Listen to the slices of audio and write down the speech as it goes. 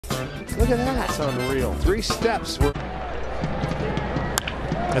Look at that. That's unreal. 3 steps.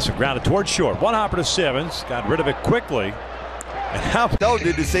 That's a grounded towards short. One hopper to Simmons. Got rid of it quickly. And how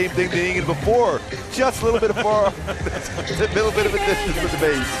did the same thing the inning before. Just a little bit of far, a little bit of a distance with the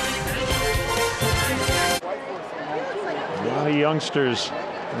base. A lot of youngsters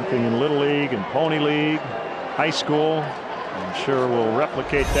working in Little League and Pony League, high school. I'm sure we'll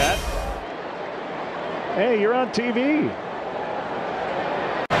replicate that. Hey, you're on TV.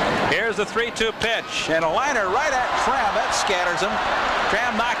 Here's the 3-2 pitch and a liner right at Tram. That scatters him.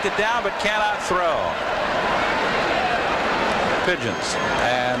 Tram knocked it down but cannot throw. Pigeons,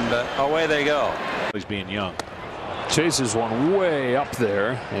 and away they go. He's being young. Chases one way up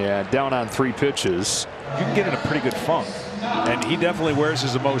there. Yeah, down on 3 pitches. You can get in a pretty good funk, and he definitely wears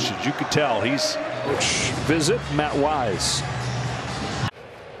his emotions. You could tell he's. Visit Matt Wise.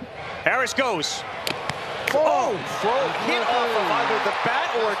 Harris goes. Oh, hit off of either the bat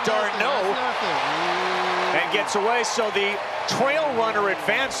or d'Arnaud, and gets away. So the trail runner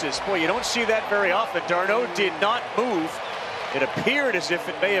advances. Boy, you don't see that very often. d'Arnaud did not move. It appeared as if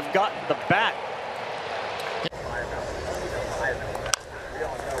it may have gotten the bat.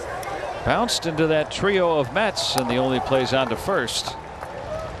 Bounced into that trio of Mets, and the only plays on to first.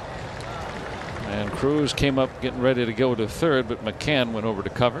 And Cruz came up getting ready to go to third, but McCann went over to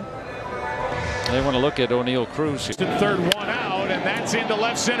cover. They want to look at O'Neill Cruz. Third one out, and that's into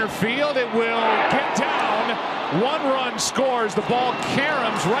left center field. It will get down. 1 run scores. The ball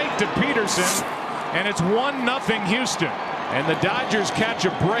caroms right to Peterson, and it's 1-0 Houston. And the Dodgers catch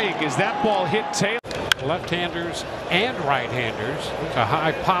a break as that ball hit Taylor. Left-handers and right-handers. It's a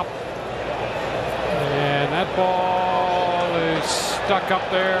high pop. And that ball is stuck up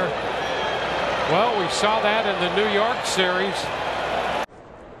there. Well, we saw that in the New York series.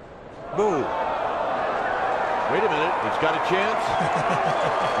 Boom. Wait a minute. He's got a chance.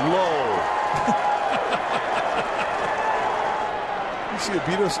 Low. You see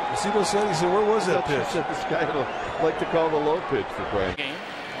Zito said, he said, where was that pitch? This guy would like to call the low pitch for crying.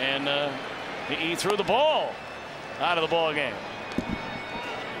 And he threw the ball out of the ball game.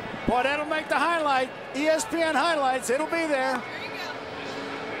 Boy, that'll make the highlight. ESPN highlights. It'll be there.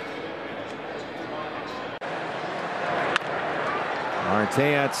 Marte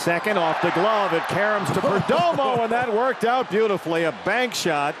at second, off the glove. It caroms to Perdomo, and that worked out beautifully. A bank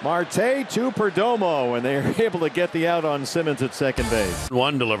shot. Marte to Perdomo, and they're able to get the out on Simmons at second base.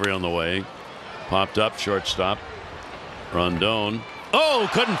 One delivery on the way. Popped up, shortstop. Rondon. Oh,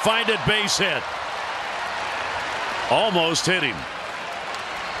 couldn't find it. Base hit. Almost hit him.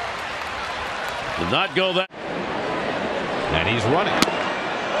 Did not go that. And he's running.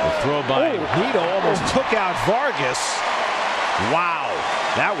 The throw by Hito almost took out Vargas. Wow,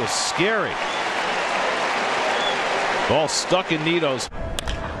 that was scary. Ball stuck in Nito's.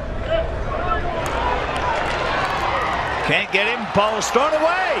 Can't get him. Ball is thrown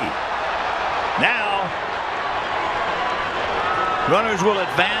away. Now, runners will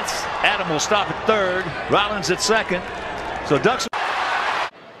advance. Adam will stop at third. Rollins at second. So Ducks.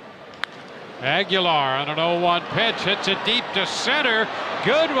 Aguilar on an 0-1 pitch. Hits it deep to center.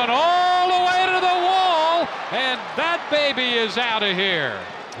 Good one all the way to the wall. And that baby is out of here.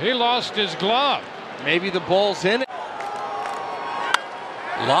 He lost his glove. Maybe the ball's in it.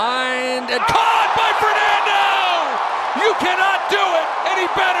 Lined and caught by Fernando! You cannot do it any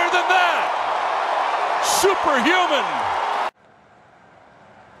better than that! Superhuman!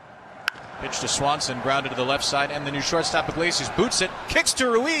 Pitch to Swanson, grounded to the left side, and the new shortstop Iglesias boots it, kicks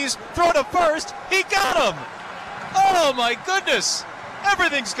to Ruiz, throw to first, he got him! Oh my goodness!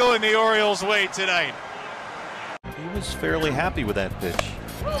 Everything's going the Orioles' way tonight. He was fairly happy with that pitch.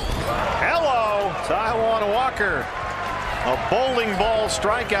 Hello, Taijuan Walker. A bowling ball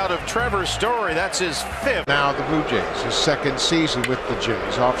strikeout of Trevor Story. That's his 5th. Now the Blue Jays, his 2nd season with the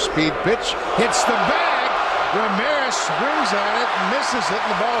Jays. Off-speed pitch, hits the bag. Ramirez swings at it, misses it,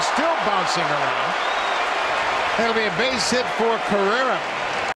 and the ball's still bouncing around. That'll be a base hit for Carrera.